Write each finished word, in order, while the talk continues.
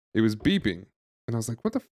it was beeping. And I was like,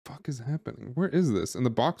 what the fuck is happening? Where is this? And the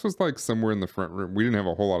box was like somewhere in the front room. We didn't have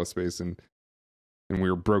a whole lot of space and we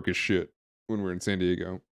were broke as shit when we were in San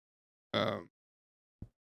Diego. Um,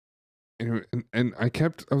 and I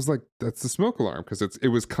was like, that's the smoke alarm because it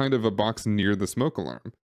was kind of a box near the smoke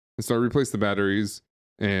alarm. And so I replaced the batteries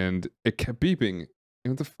and it kept beeping.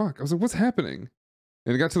 And what the fuck? I was like, what's happening?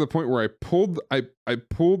 And it got to the point where I pulled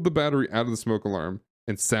the battery out of the smoke alarm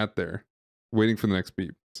and sat there waiting for the next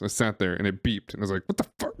beep. So I sat there and it beeped and I was like, what the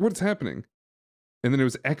fuck? What's happening? And then it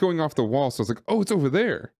was echoing off the wall. So I was like, oh, it's over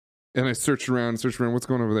there. And I searched around, what's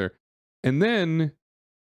going over there? And then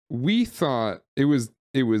we thought it was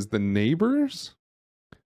the neighbors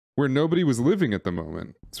where nobody was living at the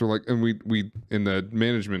moment. So like, and we in the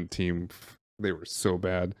management team, they were so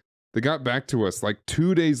bad. They got back to us like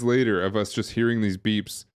 2 days later of us just hearing these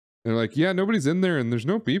beeps. They're like, yeah, nobody's in there and there's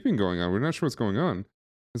no beeping going on. We're not sure what's going on.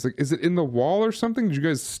 It's like, is it in the wall or something? Did you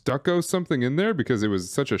guys stucco something in there? Because it was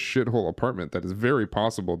such a shithole apartment that it's very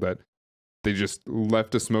possible that they just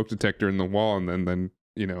left a smoke detector in the wall and then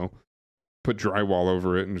you know, put drywall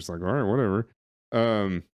over it and just like, all right, whatever.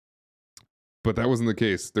 But that wasn't the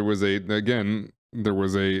case. There was a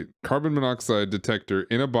carbon monoxide detector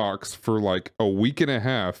in a box for like a week and a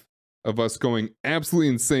half of us going absolutely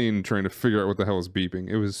insane trying to figure out what the hell was beeping.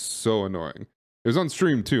 It was so annoying. It was on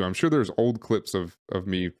stream too. I'm sure there's old clips of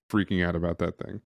me freaking out about that thing.